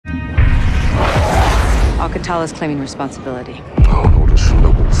Aqtabi is claiming responsibility. On orders from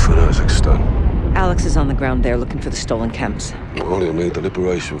the wolf in Urzikstan. Alex is on the ground there looking for the stolen chems. Well, he'll need the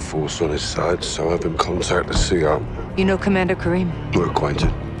Liberation Force on his side, so have him contact the CR. You know Commander Karim? We're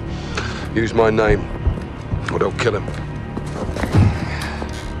acquainted. Use my name, or they'll kill him.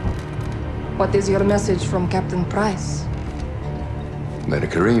 What is your message from Captain Price? Commander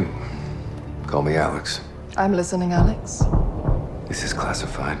Karim. Call me Alex. I'm listening, Alex. This is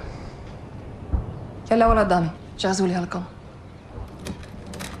classified. يلا ولا قدامي جهزوا لي هالكم.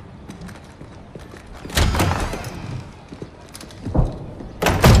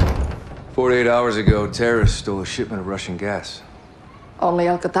 "48 hours ago, terrorists stole a shipment of Russian gas. Only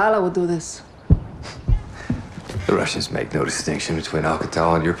Aqtabi would do this. The Russians make no distinction between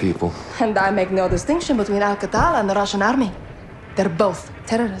Aqtabi and your people. And I make no distinction between Aqtabi and the Russian army. They're both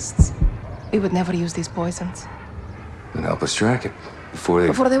terrorists. We would never use these poisons. Then help us track it before they...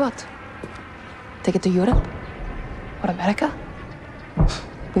 Before they what? Take it to Europe? Or America?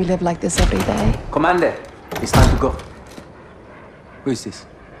 We live like this every day. Commander, it's time to go. Who is this?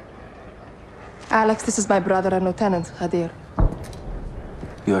 Alex, this is my brother and Lieutenant Hadir.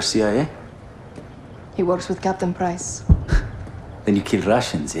 You are CIA? He works with Captain Price. Then you kill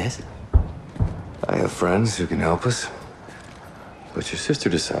Russians, yes? I have friends who can help us. But your sister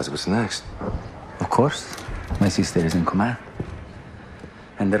decides what's next. Of course. My sister is in command.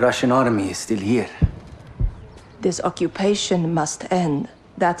 And the Russian army is still here. This occupation must end.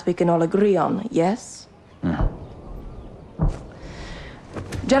 That we can all agree on, yes?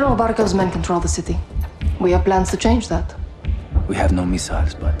 General Barkov's men control the city. We have plans to change that. We have no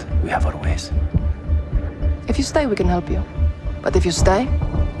missiles, but we have our ways. If you stay, we can help you. But if you stay,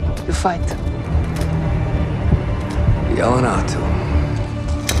 you fight. Yalanatu.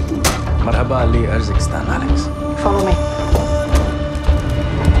 Marhaba li Urzikstan, Alex. Follow me.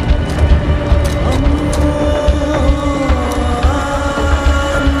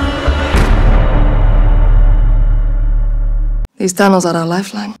 These tunnels are our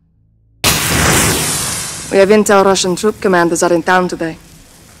lifeline. We have intel Russian troop commanders are in town today.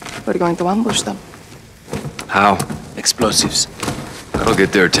 We're going to ambush them. How? Explosives. That'll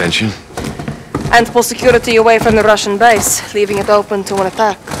get their attention. And pull security away from the Russian base, leaving it open to an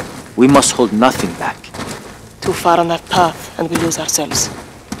attack. We must hold nothing back. Too far on that path, and we lose ourselves.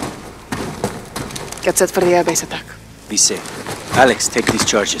 Get set for the airbase attack. Be safe. Alex, take these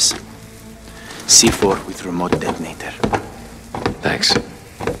charges. C4 with remote detonator. Thanks.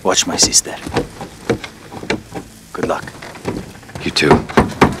 Watch my sister. Good luck. You too.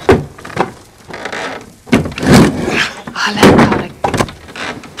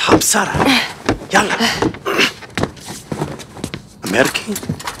 Top Sarah. Yalla. American?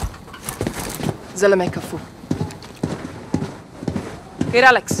 زلمة كفو. Here,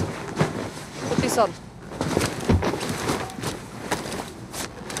 Alex. Put this on.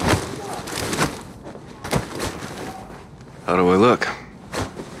 How do I look?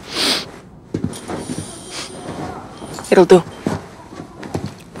 It'll do.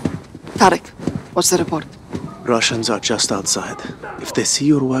 Tarek, what's the report? Russians are just outside. If they see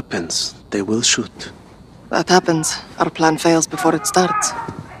your weapons, they will shoot. That happens. Our plan fails before it starts.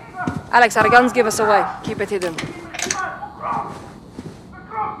 Alex, our guns give us away. Keep it hidden.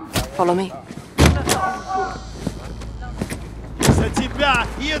 Follow me. За тебя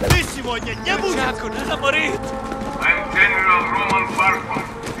и ты сегодня не будешь! I'm General Roman Barkov,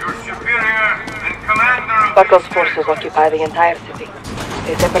 your superior and commander of... Barkov's forces occupy the entire city.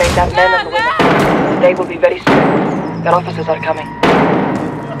 They separate our men and women. They will be very strict. Their officers are coming.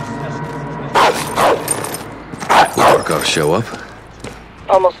 Will Barkov show up?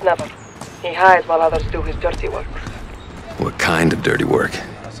 Almost never. He hides while others do his dirty work. What kind of dirty work?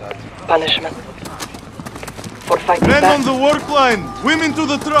 Punishment. For fighting Men back. on the work line! Women to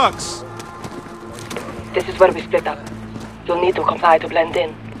the trucks! This is where we split up. You'll need to comply to blend in.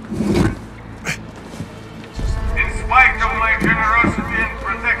 In spite of my generosity and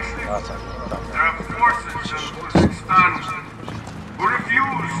protection, there are forces in Urzikstan who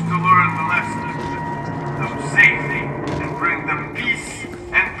refuse to learn the lesson of safety and bring them peace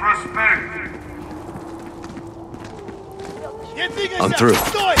and prosperity. I'm through.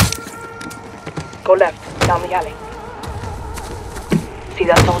 Go left, down the alley. See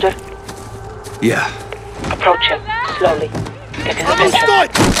that soldier? Yeah. Approach him, slowly. Get his attention.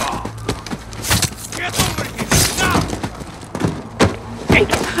 Get over here, now!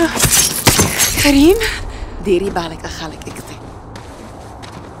 Take it. Karim? ديري بالك أخالك اكتي.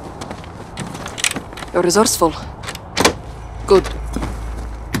 You're resourceful. Good.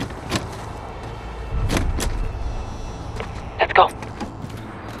 Let's go.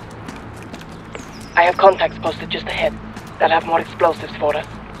 I have contacts posted just ahead. They'll have more explosives for us.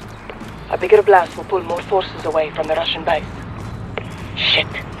 A bigger blast will pull more forces away from the Russian base. Shit.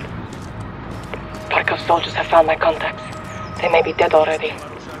 Barkov's soldiers have found my contacts. They may be dead already.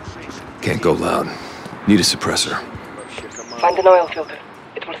 Can't go loud. Need a suppressor. Find an oil filter.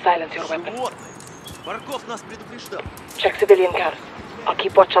 It will silence your weapon. Барков нас предупреждал. Check civilian cars. I'll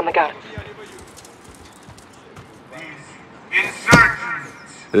keep watch on the guards.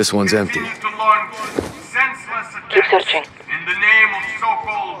 Insurgents This one's empty. continue to launch senseless attacks Keep searching. in the name of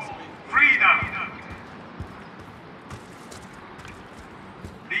so-called freedom.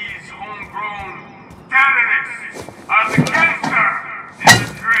 These homegrown terrorists are the cancer in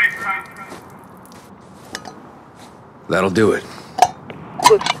this great country. That'll do it.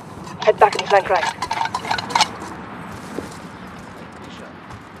 Good. Head back and flank right.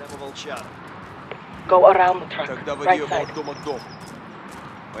 Прямо волчара. Go around the truck. Когда Right выйдем side. от дома к дому.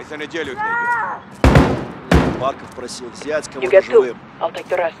 Мы за неделю их найдем. Барков просил взять You кого-то get two. живым. I'll take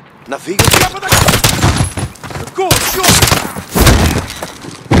the rest. Нафига? Какого черта?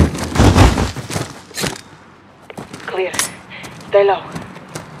 Clear. Stay low.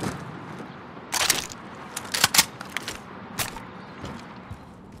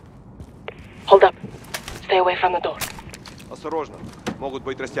 Hold up. Stay away from the door. Осторожно. Могут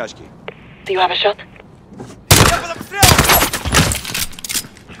быть растяжки. Do you have a shot?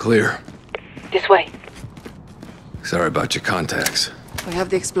 Clear. This way. Sorry about your contacts. We have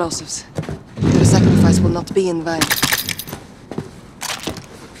the explosives. Your sacrifice will not be in vain.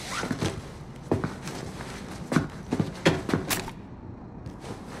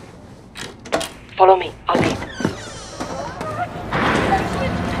 Follow me. I'll lead.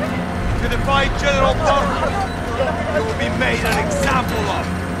 You defy General Barkov. You will be made an example of.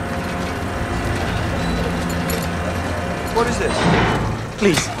 What is this?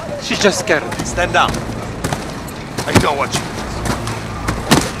 Please, she's just scared. Stand down. I know what you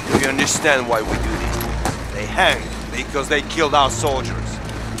do. Do you understand why we do this? They hang because they killed our soldiers.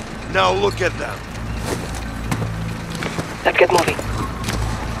 Now look at them. Let's get moving.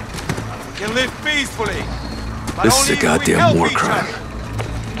 We can live peacefully. But This is only a if we goddamn help war each crime.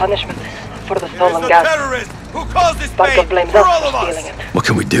 other. Punishment for the It is stolen the gas. terrorists who caused this Barkov pain blames for us all for of us. stealing it. What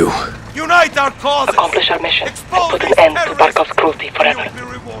can we do? Unite our causes. Accomplish our mission and Expose put an these end to terrorists, Barkov's cruelty and forever. you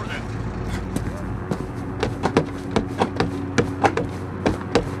will be rewarded.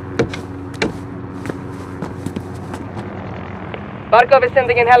 Barkov is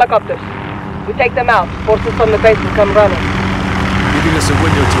sending in helicopters. We take them out. Forces from the base will come running. Giving us a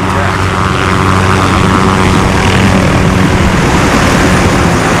window to attack.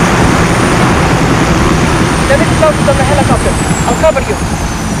 Send explosives on the helicopter. I'll cover you.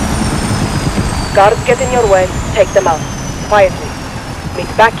 Guards get in your way. Take them out. Quietly. Meet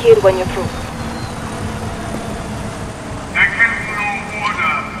back here when you're through. There can be no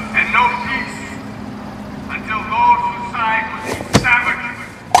order and no peace until those who side with these savages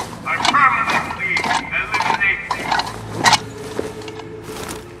are permanently eliminated.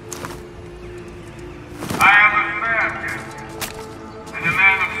 I am a fair judge and a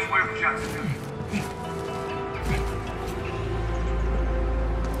man of swift justice.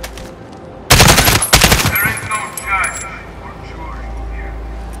 There is no judge or jury here.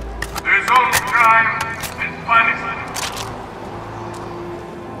 There is only crime and punishment.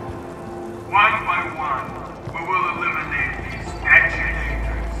 One by one, we will eliminate these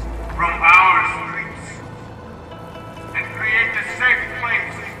agitators from our streets and create a safe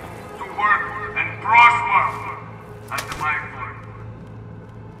place to work and prosper under my foot.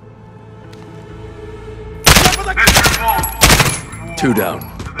 This revolt is war Two down.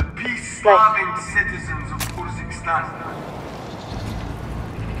 to the peace-loving citizens of Urzikstan.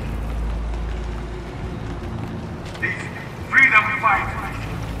 These freedom fighters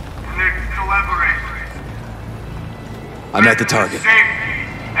and their collaborators. I'm at the target. Safety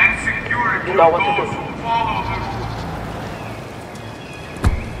and security You know of what to those do. who follow the rules.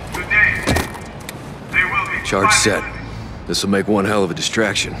 Today, they will be Charge set. punished. This'll make one hell of a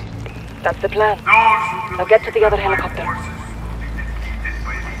distraction. That's the plan. Those who Now get to the other believe that helicopter. my forces will be defeated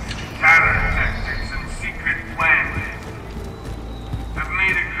by these terror tactics and secret plans have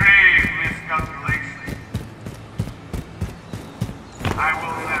made a grave miscalculation. I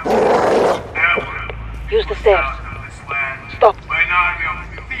will never, ever Use the stairs. out of this land Stop. by an army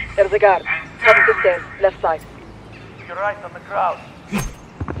of thieves There's a guard. and Top of the stairs. terrorists. Left side. You're right on the crowd.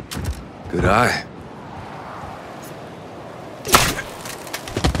 Good eye.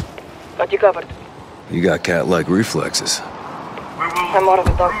 Got you covered. You got cat-like reflexes. We will I'm more of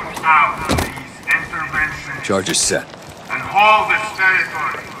a dog root person. out these interventions Charge is set. and hold this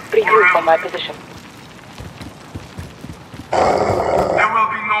territory Regroup on my forever. position. will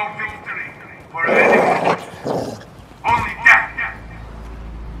be no victory for anyone. Only death.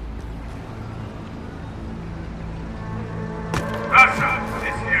 Russia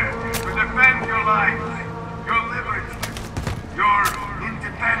is here to defend your lives, your liberty, your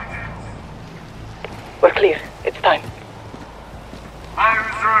independence. We're clear. It's time. My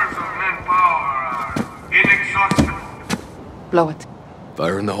reserves of manpower are inexhaustible. Blow it.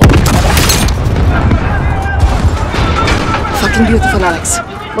 Fire in the hole. Fucking beautiful, Alex.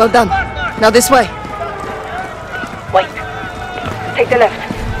 Well done. Now this way. Wait. Take the left.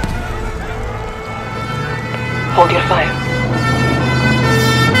 Hold your fire.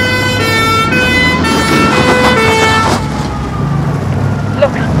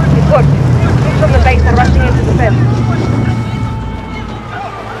 Look, it worked. Troops from the base are rushing into the fence.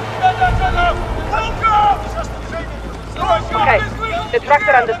 Okay, the trucks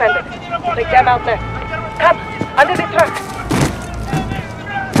are undefended. Take them out there. Come, under the truck.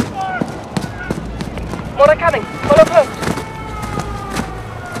 More are coming. Follow close.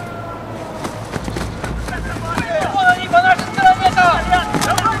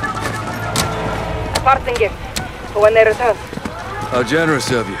 A parting gift for when they return. How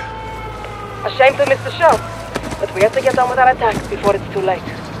generous of you. A shame to miss the show, but we have to get on with our attack before it's too late.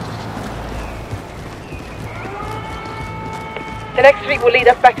 The next street will lead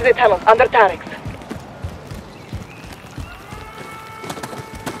us back to the tunnels under Tarek's.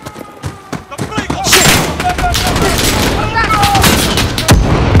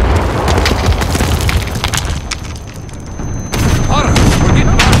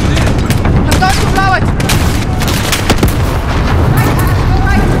 I'm going to blow it!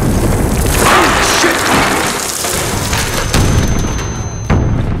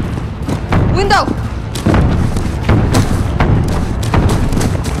 Window!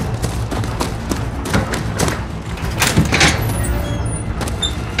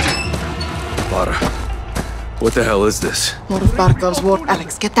 What the hell is this? More of Barkov's work,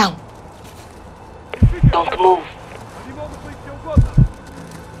 Alex. Get down. Don't move.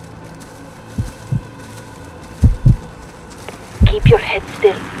 Keep your head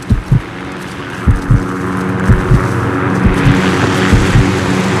still.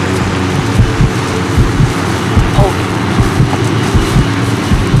 Hold.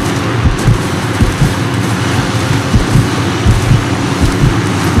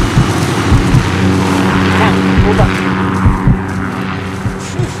 Now, move up.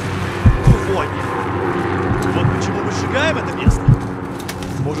 Вот почему мы сжигаем это место.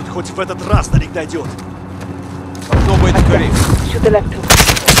 Может, хоть в этот раз до них дойдет. Попробуй это горит. Shoot the left too.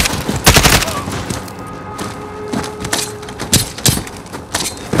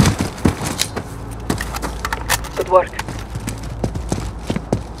 Good work.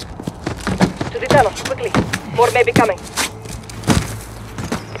 To the tunnel, quickly. More may be coming.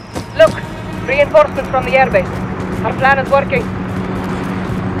 Look! Reinforcements from the airbase. Our plan is working.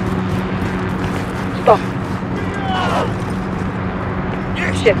 Stop.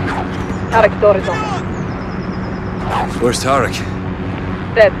 Shit. Tarek's door is open. Where's Tarek?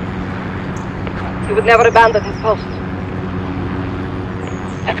 Dead. He would never abandon his post.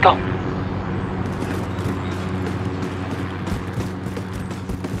 Let's go.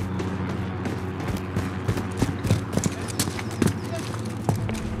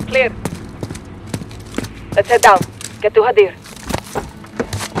 Clear. Let's head down. Get to Hadir.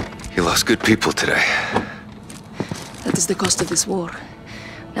 You lost good people today. That is the cost of this war.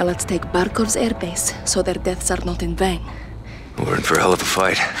 Now let's take Barkov's airbase, so their deaths are not in vain. We're in for a hell of a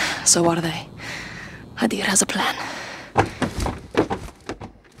fight. So are they. Hadir has a plan.